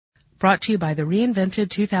Brought to you by the reinvented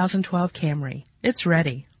 2012 Camry. It's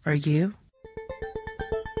ready. Are you?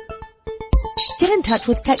 Get in touch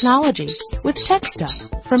with technology with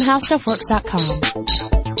TechStuff from HowStuffWorks.com.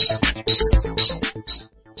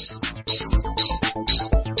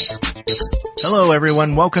 Hello,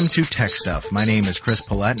 everyone. Welcome to TechStuff. My name is Chris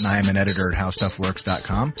Paulette, and I am an editor at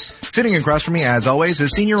HowStuffWorks.com. Sitting across from me, as always,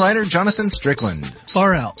 is senior writer Jonathan Strickland.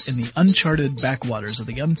 Far out in the uncharted backwaters of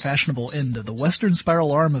the unfashionable end of the western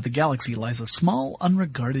spiral arm of the galaxy lies a small,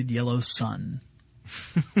 unregarded yellow sun.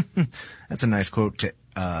 That's a nice quote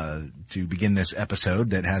to begin this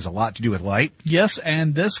episode that has a lot to do with light. Yes,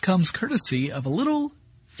 and this comes courtesy of a little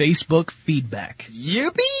Facebook feedback.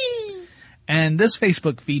 Yippee! And this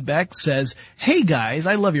Facebook feedback says, "Hey guys,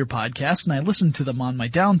 I love your podcast and I listen to them on my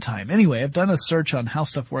downtime. Anyway, I've done a search on How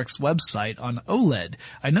Stuff Works website on OLED.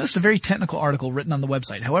 I noticed a very technical article written on the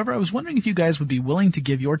website. However, I was wondering if you guys would be willing to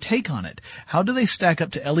give your take on it. How do they stack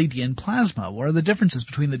up to LED and plasma? What are the differences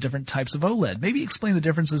between the different types of OLED? Maybe explain the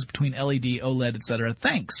differences between LED, OLED, etc.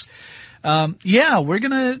 Thanks." We're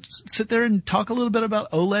gonna sit there and talk a little bit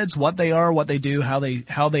about OLEDs, what they are, what they do, how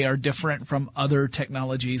they are different from other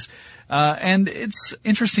technologies. And it's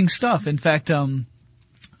interesting stuff. In fact,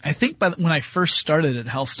 I think when I first started at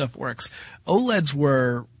How Stuff Works, OLEDs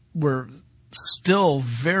were still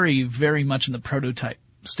very, very much in the prototype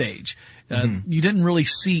stage. You didn't really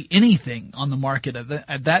see anything on the market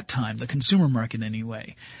at that time, the consumer market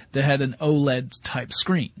anyway, that had an OLED type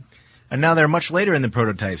screen. And now they're much later in the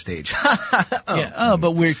prototype stage.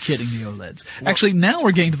 But we're kidding, the OLEDs. Actually, now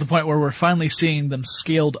we're getting to the point where we're finally seeing them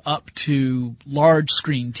scaled up to large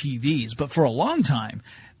screen TVs. But for a long time,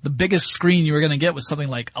 the biggest screen you were going to get was something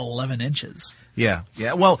like 11 inches. Yeah.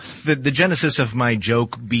 Well, the genesis of my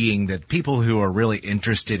joke being that people who are really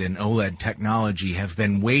interested in OLED technology have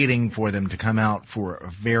been waiting for them to come out for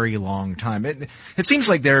a very long time. It seems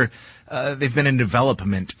like they've been in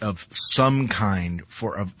development of some kind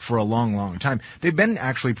for a long, long time. They've been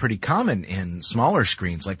actually pretty common in smaller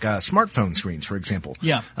screens, like smartphone screens, for example.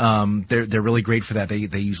 Yeah. They're really great for that. They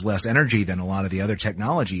use less energy than a lot of the other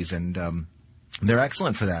technologies, and they're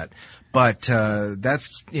excellent for that. But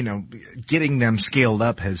that's, getting them scaled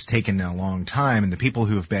up has taken a long time, and the people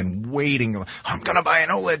who have been waiting, I'm going to buy an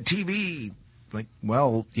OLED TV. Like,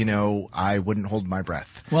 well, I wouldn't hold my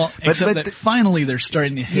breath. Well, except that finally they're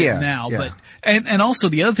starting to hit now. Yeah. But and also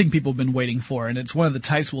the other thing people have been waiting for, and it's one of the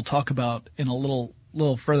types we'll talk about in a little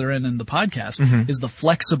further in the podcast, is the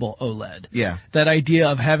flexible OLED. Yeah. That idea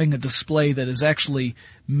of having a display that is actually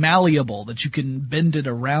malleable, that you can bend it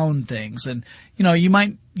around things. And, you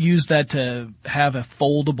might use that to have a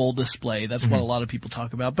foldable display. That's what a lot of people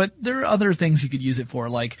talk about. But there are other things you could use it for,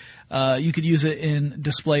 like you could use it in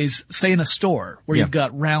displays, say in a store, where you've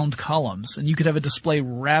got round columns, and you could have a display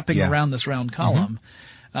wrapping around this round column.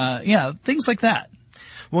 Things like that.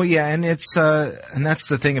 Well, yeah, and it's and that's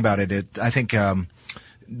the thing about it. I think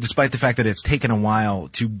despite the fact that it's taken a while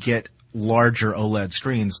to get larger OLED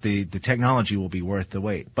screens, the technology will be worth the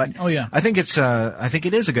wait. But I think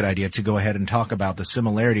it is a good idea to go ahead and talk about the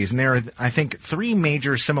similarities. And there are, I think, 3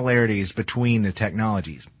 major similarities between the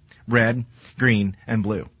technologies: red, green, and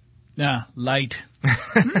blue. Yeah, light.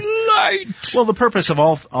 Light. Well, the purpose of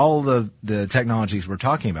all the technologies we're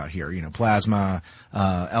talking about here, plasma,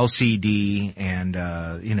 LCD, and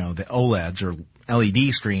the OLEDs or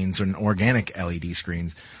LED screens and organic LED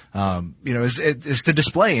screens, is to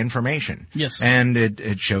display information. Yes. And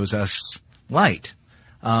it shows us light.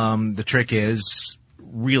 The trick is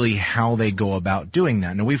really how they go about doing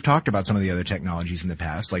that. Now, we've talked about some of the other technologies in the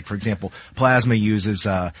past, like, for example, plasma uses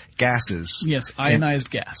gases. Yes,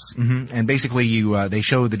 ionized gas. And basically they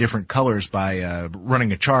show the different colors by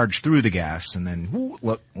running a charge through the gas, and then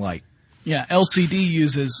look, light. Yeah, LCD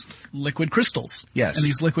uses liquid crystals. Yes. And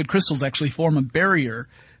these liquid crystals actually form a barrier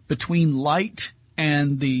between light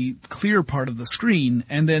and the clear part of the screen,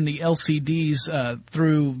 and then the LCDs,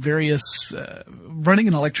 through various, running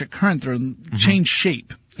an electric current through them, change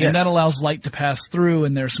shape. Yes. And that allows light to pass through,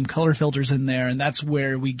 and there's some color filters in there, and that's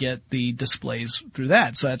where we get the displays through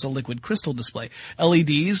that. So that's a liquid crystal display.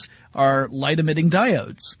 LEDs are light-emitting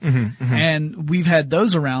diodes. And we've had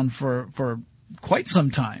those around for quite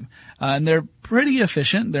some time. And they're pretty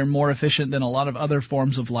efficient. They're more efficient than a lot of other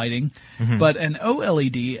forms of lighting. But an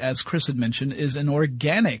OLED, as Chris had mentioned, is an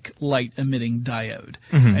organic light-emitting diode.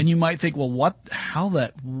 And you might think, well,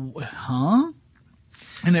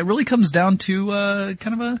 And it really comes down to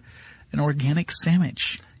kind of an organic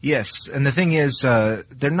sandwich. Yes, and the thing is,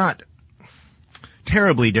 they're not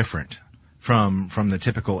terribly different from the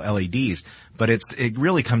typical LEDs, but it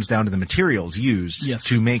really comes down to the materials used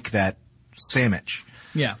to make that sandwich.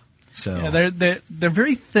 Yeah. So yeah, they're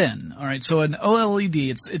very thin. All right. So an OLED,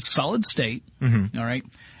 it's solid state. Mm-hmm. All right.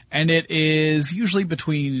 And it is usually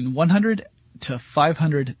between 100 to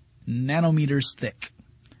 500 nanometers thick,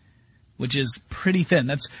 which is pretty thin.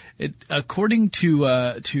 That's it, according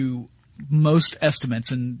to most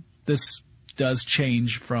estimates, and this does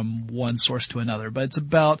change from one source to another, but it's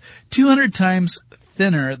about 200 times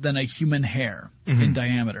thinner than a human hair in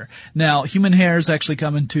diameter. Now, human hairs actually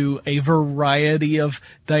come into a variety of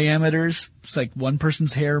diameters. It's like one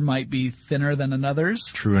person's hair might be thinner than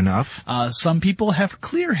another's. True enough. Some people have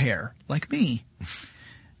clear hair, like me.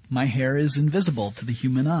 My hair is invisible to the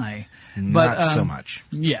human eye. Not so much.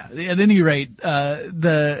 Yeah. At any rate,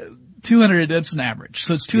 the 200, that's an average.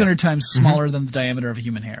 So it's 200 times smaller than the diameter of a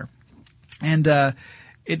human hair. And, there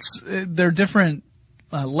are different,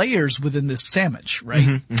 layers within this sandwich,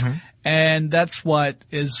 right? And that's what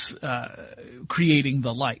is, creating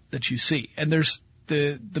the light that you see. And there's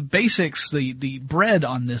the basics, the bread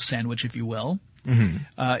on this sandwich, if you will,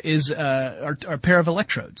 is, are a pair of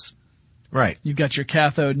electrodes. Right. You've got your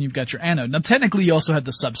cathode and you've got your anode. Now, technically, you also have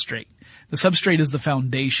the substrate. The substrate is the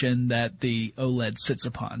foundation that the OLED sits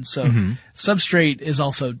upon. So substrate is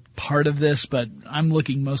also part of this, but I'm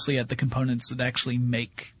looking mostly at the components that actually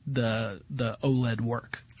make the OLED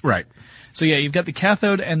work. Right. So yeah, you've got the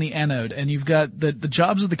cathode and the anode, and you've got the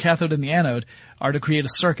jobs of the cathode and the anode are to create a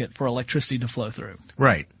circuit for electricity to flow through.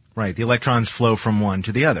 Right. Right. The electrons flow from one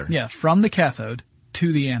to the other. Yeah, from the cathode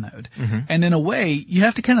to the anode. And in a way, you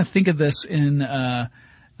have to kind of think of this in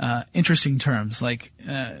interesting terms. Like,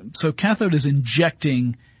 so cathode is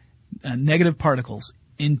injecting negative particles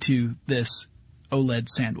into this OLED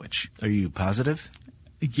sandwich. Are you positive?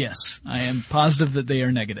 Yes, I am positive that they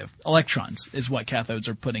are negative. Electrons is what cathodes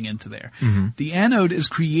are putting into there. The anode is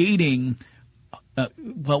creating,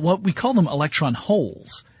 what we call them electron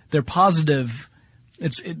holes. They're positive.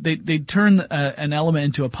 They turn an element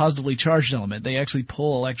into a positively charged element. They actually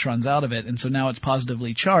pull electrons out of it, and so now it's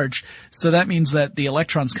positively charged. So that means that the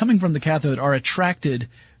electrons coming from the cathode are attracted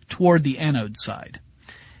toward the anode side.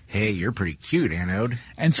 Hey, you're pretty cute, anode.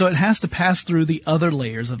 And so it has to pass through the other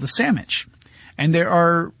layers of the sandwich. And there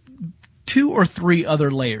are 2 or 3 other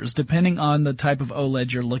layers, depending on the type of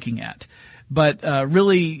OLED you're looking at. But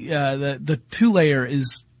really, the 2-layer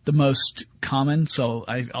is the most common, so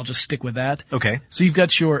I'll just stick with that. Okay. So you've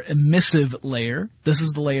got your emissive layer. This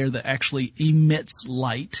is the layer that actually emits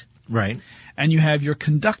light. Right. And you have your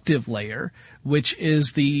conductive layer, which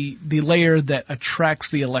is the layer that attracts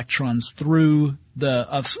the electrons through the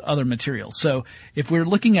other materials. So if we're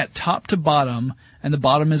looking at top to bottom, and the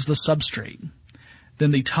bottom is the substrate, then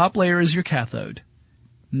the top layer is your cathode.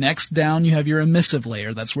 Next down, you have your emissive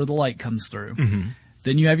layer. That's where the light comes through.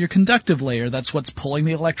 Then you have your conductive layer. That's what's pulling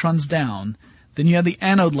the electrons down. Then you have the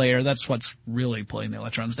anode layer. That's what's really pulling the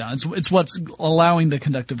electrons down. It's what's allowing the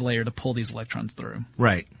conductive layer to pull these electrons through.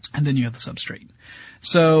 Right. And then you have the substrate.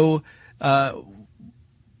 So,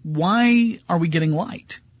 why are we getting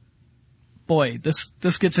light? Boy,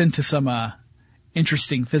 this gets into some,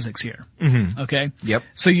 interesting physics here. Okay? Yep.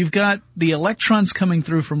 So you've got the electrons coming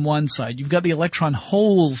through from one side. You've got the electron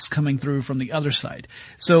holes coming through from the other side.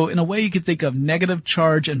 So in a way you could think of negative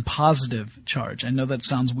charge and positive charge. I know that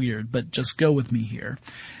sounds weird, but just go with me here.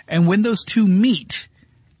 And when those two meet,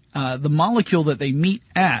 the molecule that they meet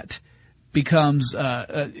at becomes,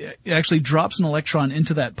 it actually drops an electron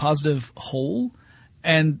into that positive hole.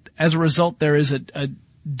 And as a result, there is a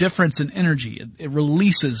difference in energy. It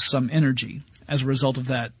releases some energy as a result of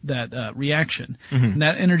that reaction. And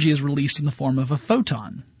that energy is released in the form of a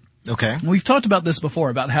photon. Okay. And we've talked about this before,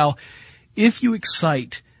 about how if you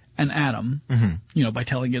excite an atom, by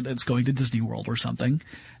telling it it's going to Disney World or something,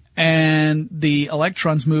 and the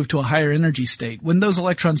electrons move to a higher energy state, when those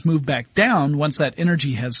electrons move back down, once that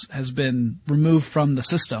energy has been removed from the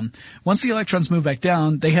system, once the electrons move back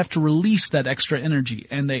down, they have to release that extra energy,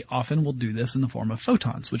 and they often will do this in the form of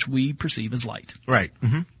photons, which we perceive as light. Right.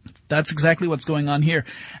 That's exactly what's going on here.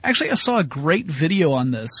 Actually, I saw a great video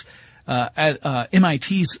on this at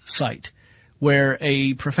MIT's site, where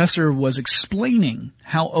a professor was explaining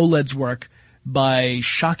how OLEDs work by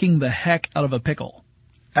shocking the heck out of a pickle.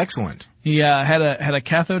 Excellent. He had a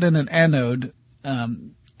cathode and an anode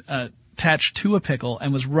attached to a pickle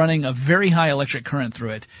and was running a very high electric current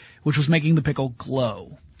through it, which was making the pickle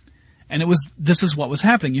glow. And this is what was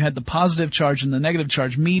happening. You had the positive charge and the negative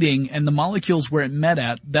charge meeting, and the molecules where it met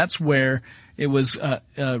at, that's where it was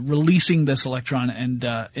releasing this electron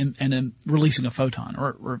and releasing a photon,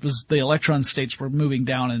 or it was the electron states were moving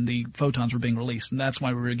down and the photons were being released, and that's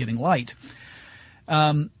why we were getting light.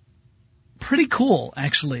 Pretty cool,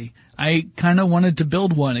 actually. I kind of wanted to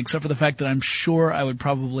build one, except for the fact that I'm sure I would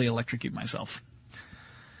probably electrocute myself.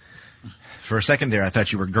 For a second there, I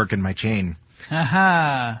thought you were gherkin my chain.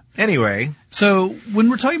 Haha. Anyway. So when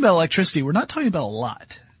we're talking about electricity, we're not talking about a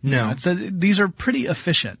lot. No. These are pretty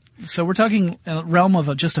efficient. So we're talking a realm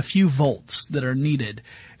of just a few volts that are needed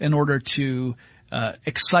in order to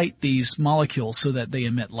excite these molecules so that they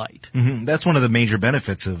emit light. Mm-hmm. That's one of the major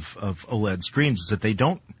benefits of OLED screens is that they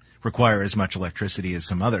don't require as much electricity as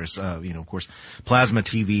some others. Of course, plasma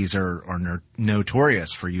TVs are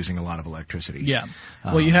notorious for using a lot of electricity. Yeah.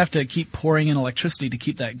 Well, you have to keep pouring in electricity to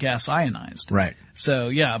keep that gas ionized. Right. So,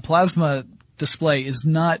 yeah, a plasma display is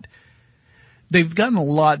not... They've gotten a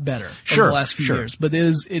lot better over the last few years, but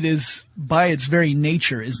it is by its very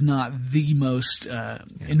nature is not the most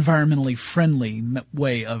environmentally friendly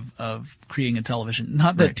way of creating a television.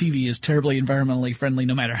 Not that TV is terribly environmentally friendly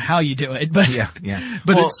no matter how you do it, but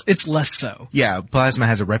but it's less so. Yeah, plasma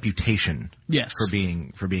has a reputation yes.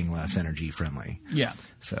 for being less energy friendly. Yeah.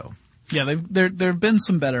 So yeah, there have been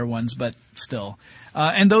some better ones, but still.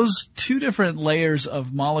 And those two different layers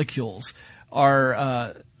of molecules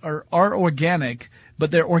are organic, but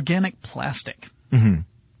they're organic plastic. Mm-hmm.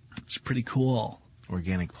 It's pretty cool.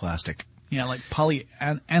 Organic plastic. Yeah, like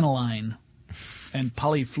polyaniline and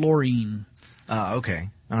polyfluorine. Okay.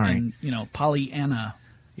 All right. And, polyana.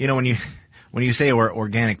 When you say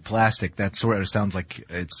organic plastic, that sort of sounds like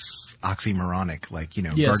it's oxymoronic, like,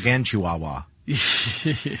 yes. gargantuawa.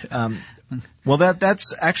 Well,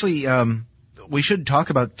 that's actually, we should talk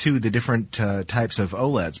about, too, the different types of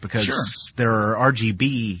OLEDs, because there are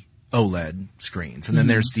RGB OLED screens, and then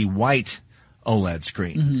there's the white OLED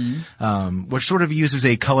screen, which sort of uses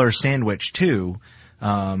a color sandwich, too.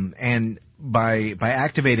 And by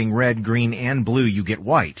activating red, green, and blue, you get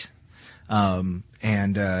white. The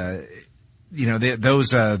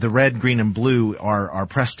red, green, and blue are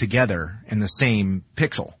pressed together in the same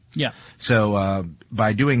pixel. Yeah. So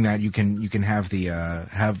by doing that, you can have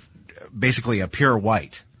have basically a pure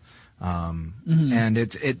white, and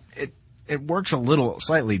it works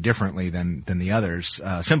slightly differently than the others,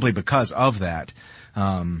 simply because of that.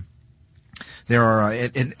 There are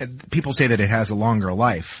people say that it has a longer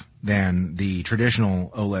life than the traditional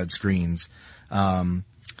OLED screens,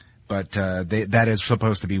 but that is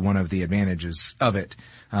supposed to be one of the advantages of it,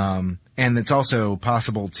 and it's also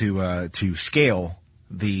possible to scale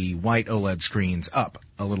the white OLED screens up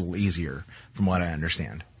a little easier, from what I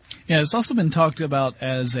understand. Yeah, it's also been talked about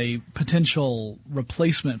as a potential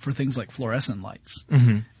replacement for things like fluorescent lights,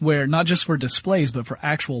 where not just for displays but for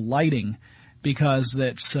actual lighting, because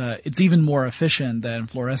it's even more efficient than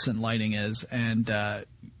fluorescent lighting is, and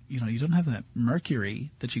you don't have that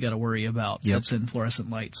mercury that you got to worry about that's in fluorescent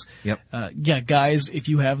lights. Yep. Guys, if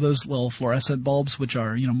you have those little fluorescent bulbs, which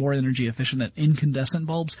are more energy efficient than incandescent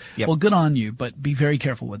bulbs, well, good on you, but be very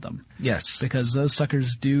careful with them. Yes. Because those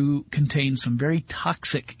suckers do contain some very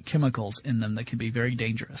toxic chemicals in them that can be very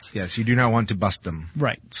dangerous. Yes, you do not want to bust them.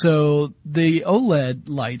 Right. So the OLED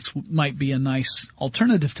lights might be a nice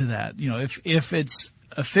alternative to that. If it's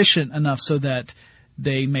efficient enough so that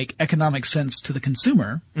they make economic sense to the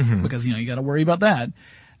consumer, because, you got to worry about that.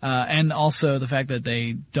 And also the fact that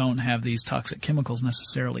they don't have these toxic chemicals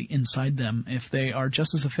necessarily inside them. If they are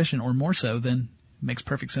just as efficient or more so, then it makes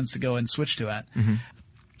perfect sense to go and switch to that.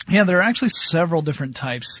 Yeah, there are actually several different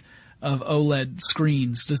types of OLED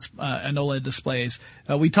screens and OLED displays.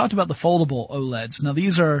 We talked about the foldable OLEDs. Now,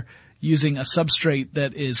 these are using a substrate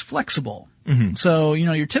that is flexible. So,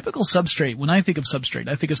 your typical substrate, when I think of substrate,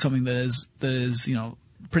 I think of something that is,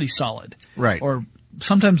 pretty solid. Right. Or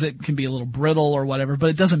sometimes it can be a little brittle or whatever, but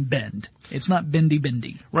it doesn't bend. It's not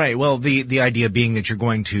bendy. Right. Well, the idea being that you're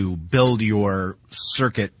going to build your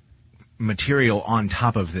circuit material on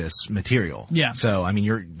top of this material. Yeah. So, I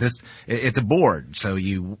mean, it's a board, so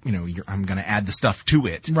I'm going to add the stuff to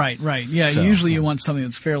it. Right. Yeah, so, usually you want something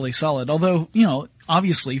that's fairly solid. Although,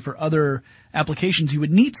 obviously for other applications, you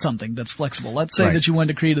would need something that's flexible. Let's say that you wanted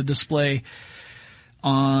to create a display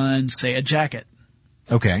on, say, a jacket.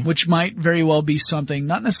 Okay. Which might very well be something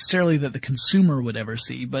not necessarily that the consumer would ever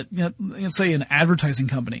see, but let's say an advertising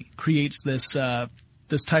company creates this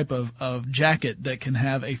type of jacket that can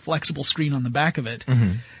have a flexible screen on the back of it.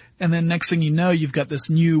 And then next thing you know, you've got this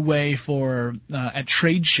new way for at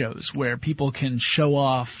trade shows where people can show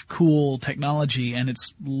off cool technology, and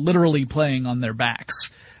it's literally playing on their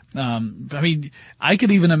backs. I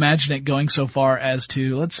could even imagine it going so far as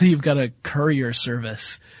to, let's say you've got a courier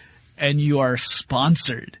service and you are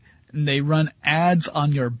sponsored, and they run ads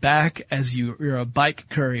on your back as you're a bike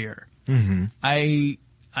courier. I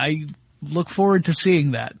look forward to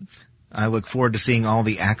seeing that. I look forward to seeing all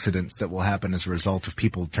the accidents that will happen as a result of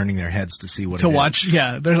people turning their heads to see what to it watch. is.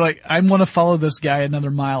 Yeah, they're like, I want to follow this guy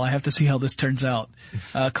another mile. I have to see how this turns out.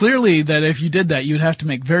 Clearly, that if you did that, you'd have to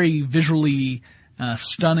make very visually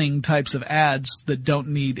stunning types of ads that don't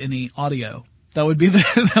need any audio. That would be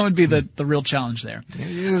the real challenge there.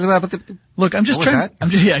 Look, I'm just trying.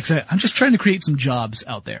 Exactly. I'm just trying to create some jobs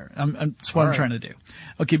out there. That's what I'm trying to do.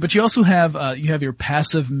 Okay, but you also have your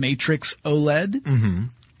passive matrix OLED. Mm-hmm.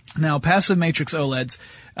 Now, passive matrix OLEDs,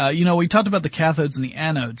 we talked about the cathodes and the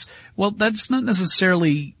anodes. Well, that's not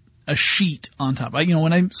necessarily a sheet on top.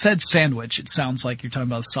 When I said sandwich, it sounds like you're talking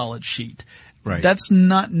about a solid sheet. Right. That's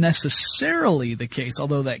not necessarily the case,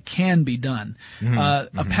 although that can be done.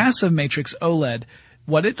 A passive matrix OLED,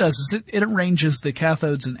 what it does is it arranges the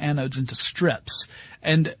cathodes and anodes into strips.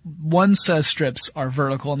 And one set of strips are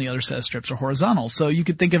vertical and the other set of strips are horizontal. So you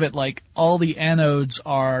could think of it like all the anodes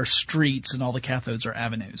are streets and all the cathodes are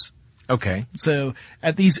avenues. Okay. So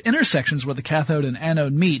at these intersections where the cathode and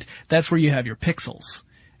anode meet, that's where you have your pixels.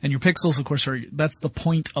 And your pixels, of course, that's the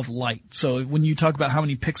point of light. So when you talk about how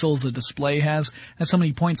many pixels a display has, that's how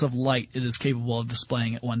many points of light it is capable of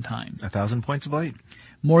displaying at one time. 1,000 points of light?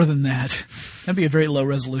 More than that. That'd be a very low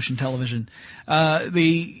resolution television.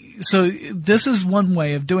 So this is one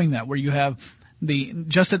way of doing that, where you have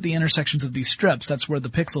just at the intersections of these strips, that's where the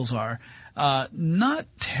pixels are. Not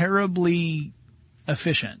terribly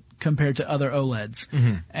efficient compared to other OLEDs.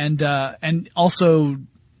 Mm-hmm. And also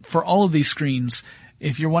for all of these screens,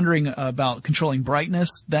 if you're wondering about controlling brightness,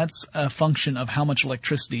 that's a function of how much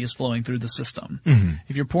electricity is flowing through the system. Mm-hmm.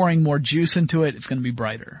 If you're pouring more juice into it, it's going to be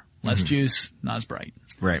brighter. Less juice, not as bright.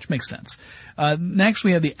 Right. Which makes sense. Next,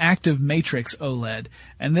 we have the active matrix OLED,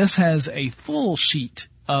 and this has a full sheet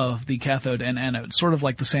of the cathode and anode, sort of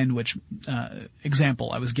like the sandwich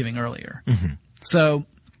example I was giving earlier. Mm-hmm. So,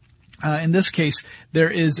 in this case, there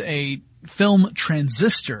is a film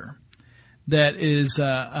transistor that is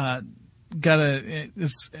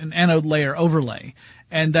it's an anode layer overlay,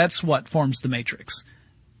 and that's what forms the matrix,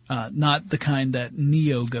 not the kind that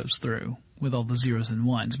Neo goes through with all the zeros and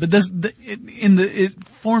ones. But it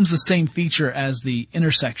forms the same feature as the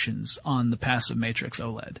intersections on the passive matrix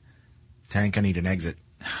OLED. Tank, I need an exit.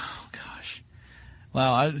 Oh gosh,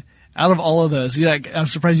 wow! Out of all of those, I'm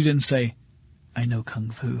surprised you didn't say, "I know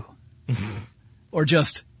kung fu," or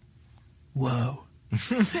just, "Whoa."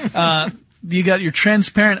 You got your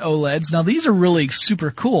transparent OLEDs. Now these are really super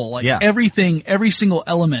cool. Every single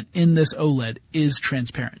element in this OLED is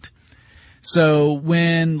transparent. So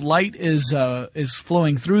when light is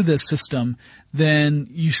flowing through this system, then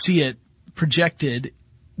you see it projected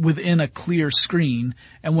within a clear screen.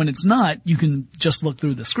 And when it's not, you can just look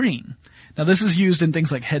through the screen. Now this is used in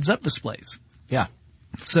things like heads-up displays. Yeah.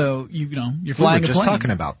 So, you're flying a plane. We were just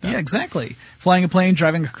talking about that. Yeah, exactly. Flying a plane,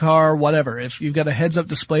 driving a car, whatever. If you've got a heads-up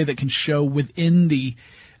display that can show within the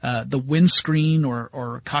windscreen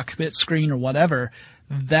or cockpit screen or whatever,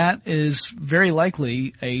 that is very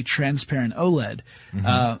likely a transparent OLED.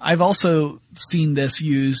 Mm-hmm. I've also seen this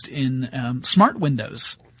used in smart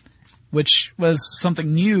windows, which was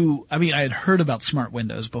something new. I mean, I had heard about smart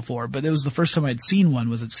windows before, but it was the first time I'd seen one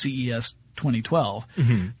was at CES 2012,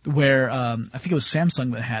 where I think it was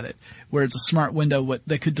Samsung that had it, where it's a smart window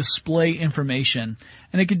that could display information,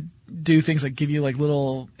 and it could do things like give you like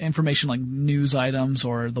little information like news items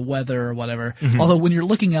or the weather or whatever. Mm-hmm. Although when you're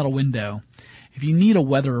looking out a window, if you need a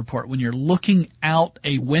weather report, when you're looking out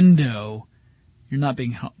a window, you're not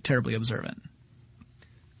being terribly observant.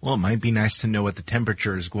 Well, it might be nice to know what the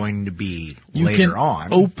temperature is going to be later on. You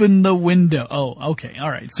can open the window. Oh, okay. All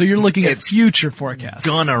right. So you're looking at future forecasts.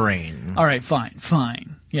 Gonna rain. All right.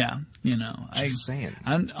 Fine. Yeah. Just saying.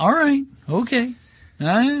 All right. Okay.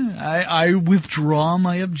 I withdraw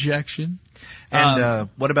my objection. And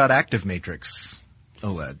what about active matrix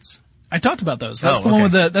OLEDs? I talked about those. That's the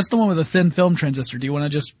one with the thin film transistor. Do you want to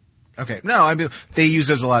just? Okay. No, I mean, they use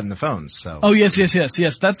those a lot in the phones, so. Oh, yes.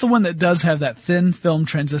 That's the one that does have that thin film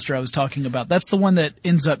transistor I was talking about. That's the one that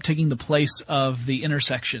ends up taking the place of the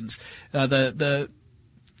intersections. The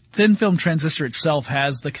thin film transistor itself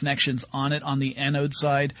has the connections on it on the anode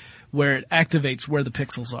side where it activates where the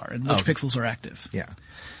pixels are and which pixels are active. Yeah.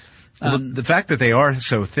 Well, the fact that they are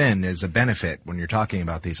so thin is a benefit when you're talking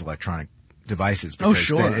about these electronic devices because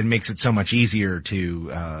it makes it so much easier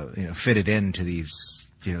to fit it into these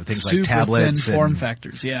things like tablets thin form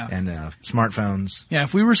factors, and smartphones. Yeah,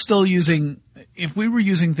 if we were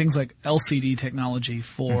using things like LCD technology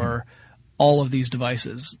for all of these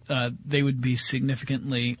devices, they would be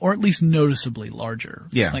significantly, or at least noticeably larger.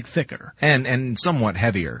 Yeah. Like thicker. And somewhat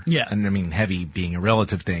heavier. Yeah. And I mean, heavy being a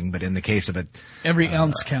relative thing, but in the case of it. Every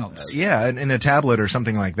ounce counts. Yeah. In a tablet or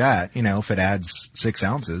something like that, if it adds 6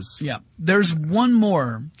 ounces. Yeah. There's one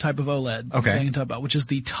more type of OLED Okay. that I can talk about, which is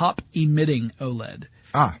the top emitting OLED.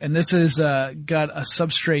 Ah. And this has got a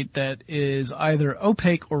substrate that is either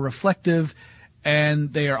opaque or reflective,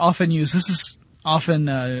 and they are often used. This is often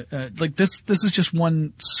this is just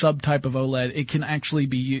one subtype of OLED. It can actually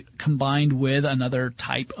be combined with another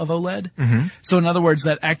type of OLED. Mm-hmm. So in other words,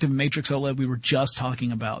 that active matrix OLED we were just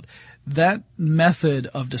talking about, that method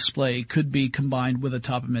of display could be combined with a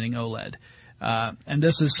top emitting OLED. And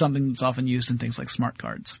this is something that's often used in things like smart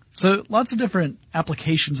cards. So lots of different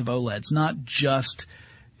applications of OLEDs, not just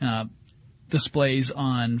displays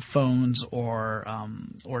on phones or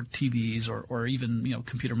TVs or even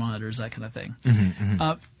computer monitors, that kind of thing. Mm-hmm,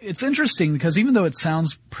 mm-hmm. It's interesting because even though it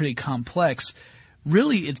sounds pretty complex,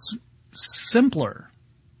 really it's simpler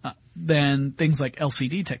than things like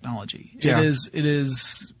LCD technology. Yeah. It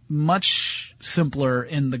is much simpler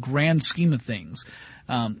in the grand scheme of things.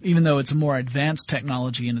 Even though it's a more advanced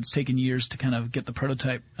technology and it's taken years to kind of get the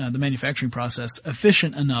prototype, the manufacturing process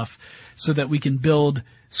efficient enough so that we can build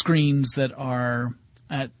screens that are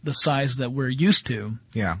at the size that we're used to.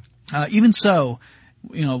 Yeah. Even so,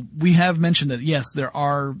 we have mentioned that yes, there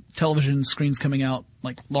are television screens coming out,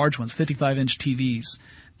 like large ones, 55-inch TVs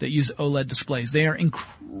that use OLED displays. They are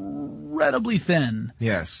incredibly thin.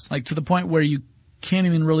 Yes. Like to the point where you can't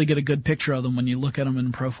even really get a good picture of them when you look at them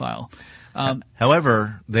in profile.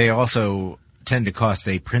 However, they also tend to cost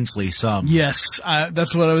a princely sum. Yes,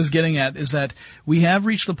 that's what I was getting at, is that we have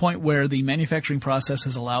reached the point where the manufacturing process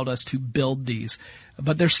has allowed us to build these,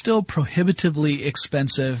 but they're still prohibitively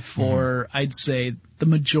expensive for, I'd say, the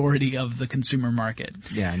majority of the consumer market.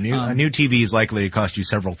 Yeah, a new TV is likely to cost you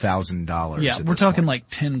several $1,000s. Yeah, we're talking like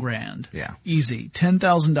 $10,000. Yeah. Easy.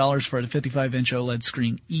 $10,000 for a 55-inch OLED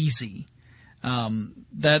screen. Easy.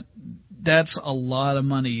 That's a lot of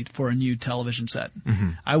money for a new television set.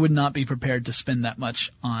 Mm-hmm. I would not be prepared to spend that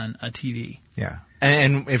much on a TV. Yeah.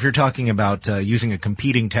 And if you're talking about using a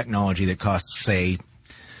competing technology that costs, say,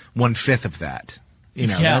 1/5 of that,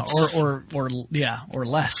 or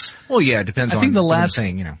less. Well, yeah, it depends on what I'm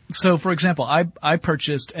saying, So, for example, I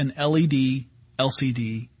purchased an LED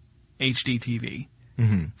LCD HD TV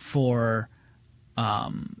for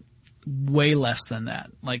way less than that,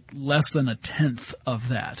 like less than 1/10 of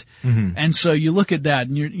that. Mm-hmm. And so you look at that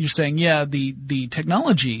and you're saying, yeah, the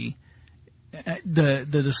technology, the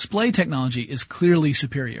display technology is clearly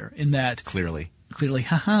superior in that. Clearly,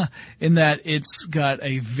 in that it's got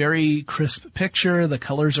a very crisp picture. The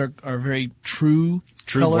colors are very true.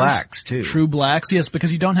 True colors. Blacks, too. True blacks, yes,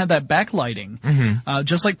 because you don't have that backlighting. Mm-hmm.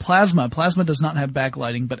 Just like plasma. Plasma does not have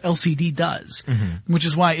backlighting, but LCD does. Mm-hmm. Which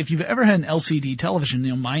is why if you've ever had an LCD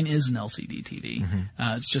television, mine is an LCD TV.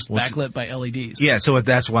 Mm-hmm. It's just backlit by LEDs. Yeah, so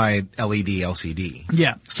that's why LED, LCD.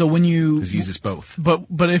 Yeah, so when you... Because it uses both.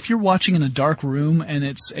 But if you're watching in a dark room and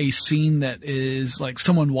it's a scene that is like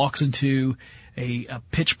someone walks into a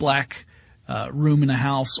pitch black room in a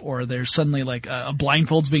house, or there's suddenly like a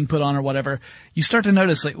blindfold's being put on or whatever, you start to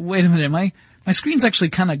notice, like, wait a minute, my screen's actually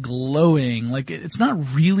kind of glowing. Like, it's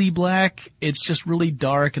not really black, it's just really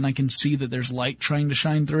dark, and I can see that there's light trying to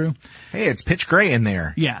shine through. Hey, it's pitch gray in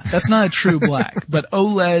there. Yeah, that's not a true black. But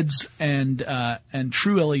OLEDs and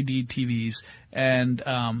true LED TVs and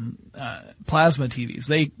plasma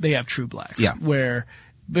TVs, they have true blacks. Yeah.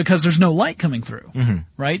 Because there's no light coming through,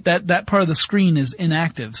 right? That part of the screen is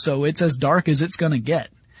inactive, so it's as dark as it's gonna get.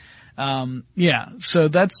 So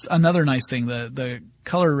that's another nice thing. The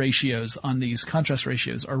color ratios on these, contrast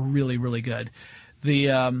ratios, are really, really good.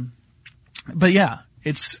 But yeah,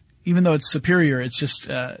 even though it's superior, it's just,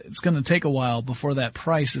 it's gonna take a while before that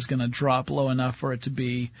price is gonna drop low enough for it to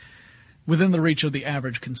be within the reach of the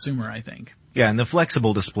average consumer, I think. Yeah, and the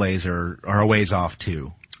flexible displays are a ways off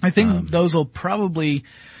too. I think those we'll probably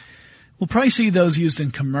see those used in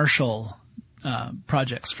commercial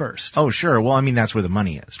projects first. Oh, sure. Well, I mean, that's where the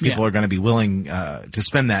money is. People are going to be willing to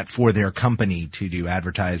spend that for their company to do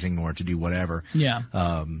advertising or to do whatever. Yeah.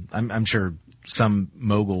 I'm sure some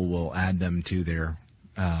mogul will add them to their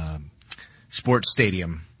sports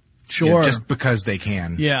stadium. Sure. Just because they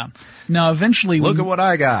can. Yeah. Now, eventually... Look at what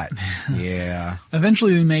I got. Yeah.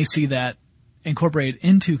 Eventually we may see that incorporated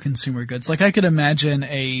into consumer goods. Like I could imagine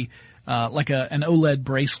an OLED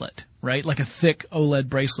bracelet, right? Like a thick OLED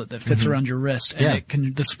bracelet that fits around your wrist, and it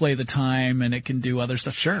can display the time and it can do other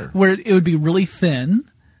stuff. Sure. Where it would be really thin,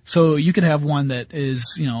 so you could have one that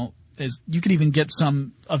is, you could even get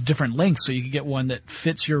some of different lengths. So you could get one that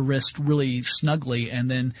fits your wrist really snugly, and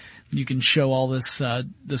then you can show all this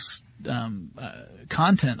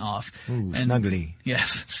content off. Ooh, snugly.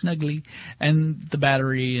 Yes, snugly. And the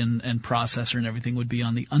battery and processor and everything would be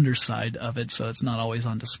on the underside of it, so it's not always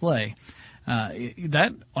on display.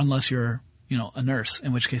 That, unless you're, a nurse,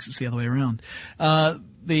 in which case it's the other way around.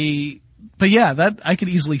 But yeah, that, I could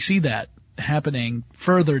easily see that happening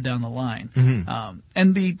further down the line. Mm-hmm.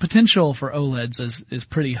 And the potential for OLEDs is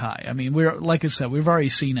pretty high. I mean, like I said, we've already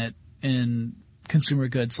seen it in consumer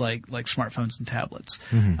goods like smartphones and tablets,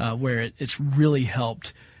 where it's really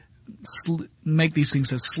helped make these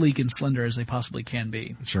things as sleek and slender as they possibly can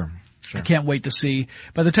be. Sure. I can't wait to see.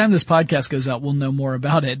 By the time this podcast goes out, we'll know more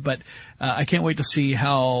about it, but I can't wait to see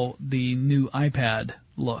how the new iPad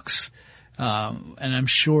looks. And I'm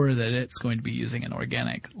sure that it's going to be using an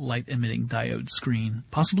organic light-emitting diode screen,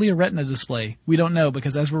 possibly a Retina display. We don't know,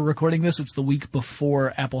 because as we're recording this, it's the week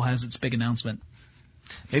before Apple has its big announcement.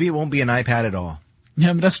 Maybe it won't be an iPad at all.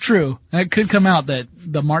 Yeah, but that's true. And it could come out that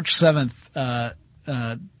the March 7th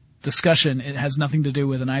discussion, it has nothing to do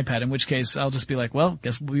with an iPad, in which case I'll just be like, well,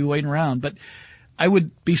 guess we'll be waiting around. But I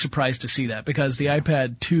would be surprised to see that, because the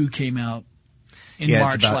iPad 2 came out in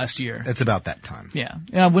March last year. It's about that time. Yeah.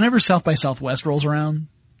 Whenever South by Southwest rolls around,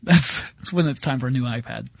 that's when it's time for a new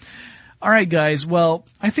iPad. All right, guys. Well,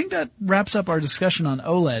 I think that wraps up our discussion on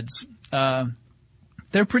OLEDs.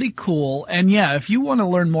 They're pretty cool. And yeah, if you want to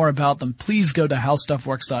learn more about them, please go to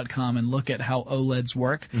howstuffworks.com and look at how OLEDs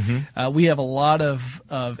work. Mm-hmm. We have a lot of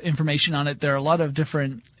information on it. There are a lot of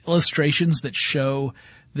different illustrations that show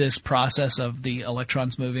this process of the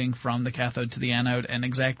electrons moving from the cathode to the anode, and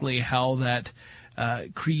exactly how that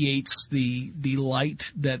creates the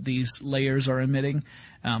light that these layers are emitting.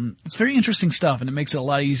 It's very interesting stuff, and it makes it a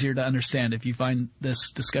lot easier to understand. If you find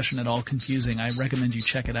this discussion at all confusing, I recommend you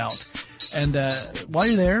check it out. And while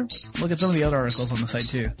you're there, look at some of the other articles on the site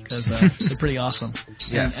too, because they're pretty awesome.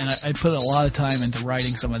 Yes. And I put a lot of time into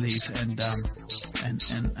writing some of these, and I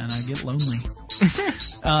get lonely.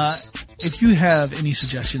 If you have any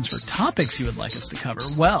suggestions for topics you would like us to cover,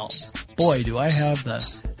 well, boy, do I have the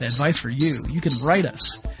advice for you. You can write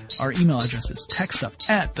us. Our email address is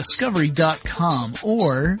techstuff@discovery.com,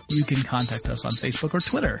 or you can contact us on Facebook or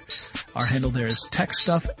Twitter. Our handle there is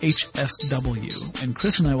TechStuffHSW. And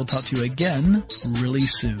Chris and I will talk to you again really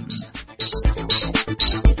soon.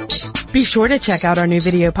 Be sure to check out our new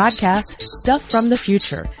video podcast, Stuff from the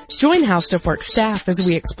Future. Join How Stuff Works staff as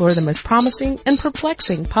we explore the most promising and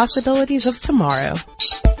perplexing possibilities of tomorrow.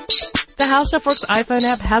 The How Stuff Works iPhone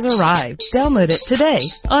app has arrived. Download it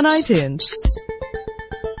today on iTunes.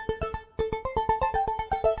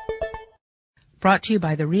 Brought to you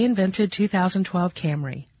by the reinvented 2012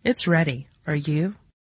 Camry. It's ready. Are you?